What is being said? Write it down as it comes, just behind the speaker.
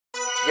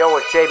Yo,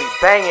 it's JB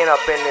banging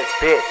up in this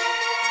bitch.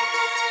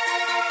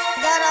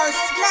 Doedoe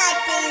smack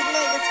these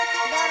niggas.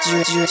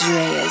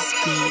 Dre's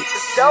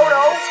beats.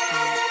 Doedoe.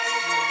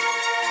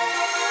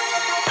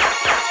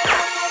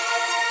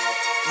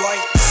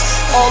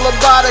 All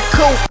about a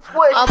coupe.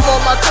 I'm on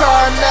my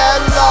car in that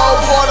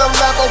low, water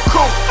level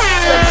coupe.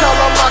 Same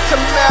color my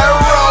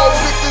Camaro,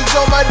 bitches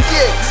on my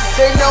dick.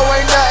 They know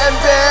ain't nothing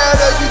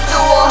better. You do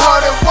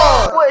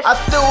 101. I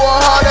threw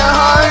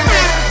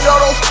 100.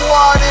 Doedoe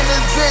squad in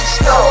this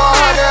bitch, throw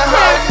 100.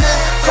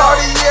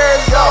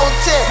 Cartier's on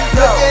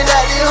 10, looking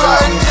at these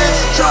hundreds.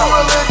 True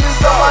religions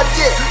on my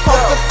dick,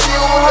 post a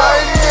few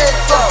hundred.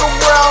 Fuck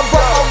around,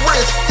 but my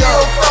wrist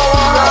still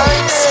throwing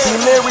hundreds.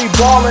 Delyre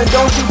ballin',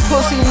 don't you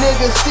pussy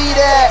niggas see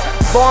that?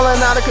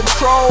 Ballin' out of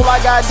control, I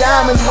got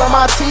diamonds where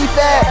my teeth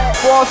at.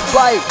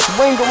 Frostbite,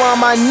 ring around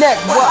my neck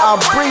where I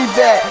breathe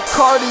at.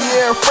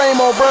 Cartier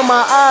frame over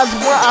my eyes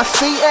where I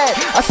see at.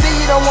 I see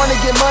you don't wanna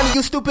get money,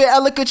 you stupid,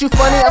 I look at you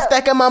funny. I'm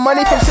stacking my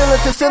money from ceiling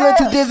to ceiling,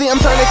 too dizzy, I'm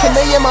turning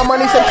chameleon. My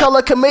money same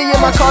color chameleon,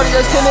 my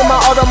Cartier's tinted, my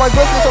auto, my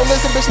glisten. So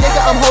listen bitch nigga,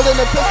 I'm holding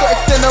a pistol,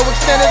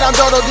 extended, I'm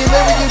Doedoe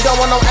Delyre. You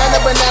don't want no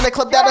banana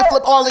clip that I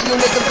flip all of you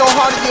niggas. Go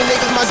hard at you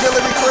niggas, my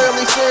Delyre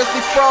clearly seriously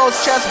froze.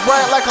 Chest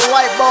bright like a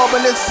light bulb,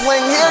 and this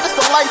bling here, this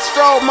a light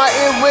strobe. My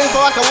earrings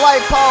like a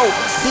light pole.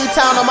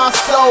 D-town on my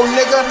soul,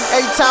 nigga.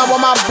 A-town with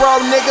my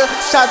bro, nigga.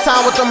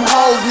 Shot-town with them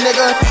hoes,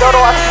 nigga.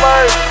 Doedoe, I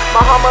splurge.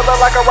 My Hummer look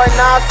like a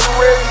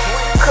rhinoceros.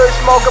 Kush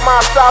smoke in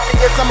my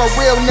esophagus. I'm a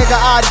real nigga,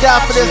 I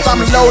die for this. I'm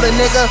loaded,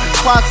 nigga.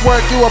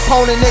 Clockwork, you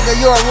opponent, nigga.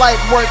 You're a light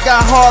work,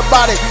 got hard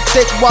body.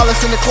 Dick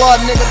Wallace in the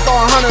club, nigga.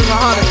 Throwing hundreds and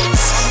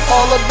hundreds.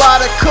 All about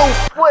a coupe.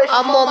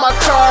 I'm on my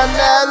car in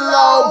that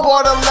low,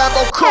 border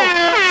level coupe.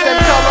 Same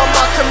color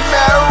my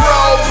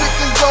Camaro,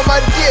 bitches on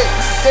my dick.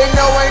 They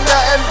know ain't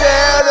nothing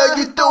better.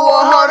 You threw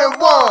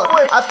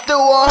 101. I threw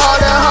 100.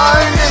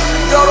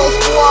 Doedoe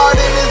squad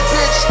in this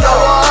bitch, throw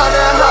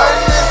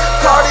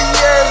 100.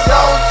 Cartier's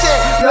on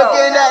 10,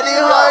 looking at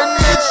these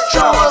hundreds.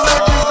 True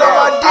religions on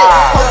my dick,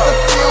 post a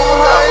few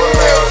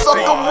hundred.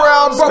 Fuck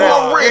around, bro,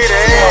 my wrist.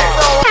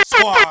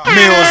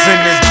 Millz in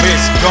this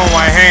bitch,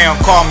 going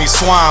ham, call me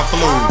swine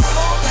flu.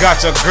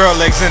 Got your girl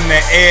legs in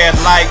the air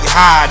like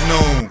high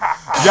noon.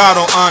 Y'all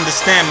don't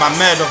understand, my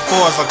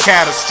metaphors are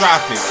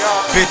catastrophic.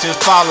 Bitches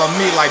follow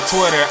me like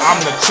Twitter, I'm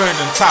the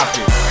trending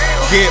topic.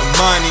 Get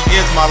money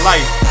is my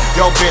life,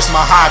 yo bitch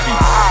my hobby.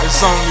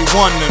 It's only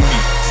one to me,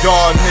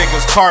 y'all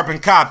niggas carbon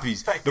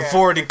copies. The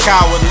 40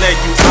 cal would let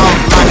you out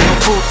like a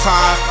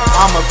futon.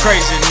 I'm a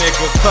crazy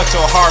nigga, cut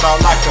your heart out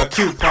like a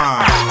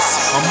coupon.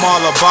 I'm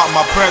all about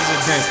my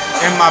presidents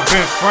and my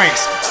Ben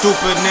Franks.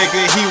 Stupid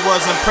nigga, he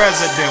wasn't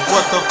president,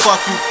 what the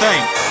fuck you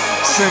think?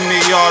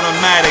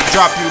 Semi-automatic,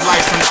 drop you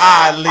like some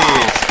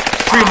eyelids.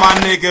 Free my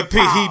nigga P,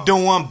 he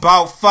doing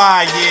bout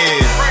 5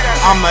 years.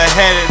 I'm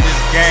ahead of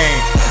this game,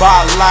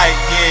 by light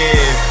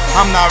years.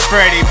 I'm not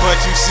Freddy, but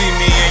you see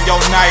me in your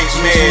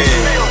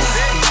nightmares.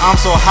 I'm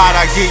so hot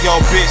I get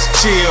your bitch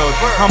chilled.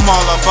 I'm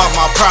all about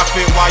my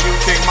profit, why you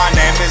think my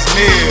name is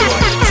Millz?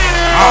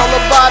 All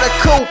about a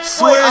coupe.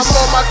 I'm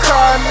on my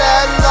car in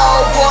that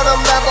low, border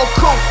level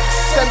coupe.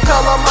 Same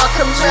color my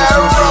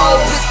Camaro,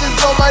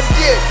 bitches on my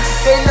dick.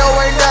 They know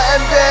ain't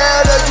nothing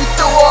better. You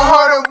threw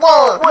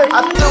 101. I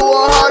threw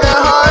 100.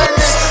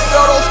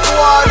 Doedoe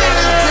squad in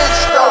this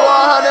bitch, throw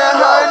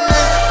 100.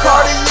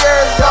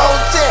 Cartier's on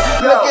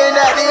 10, looking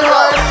at these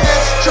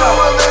hundreds. True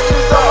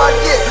religions on my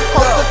dick,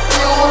 post a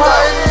few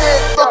hundred.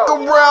 Fuck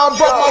around,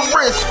 but my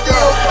wrist.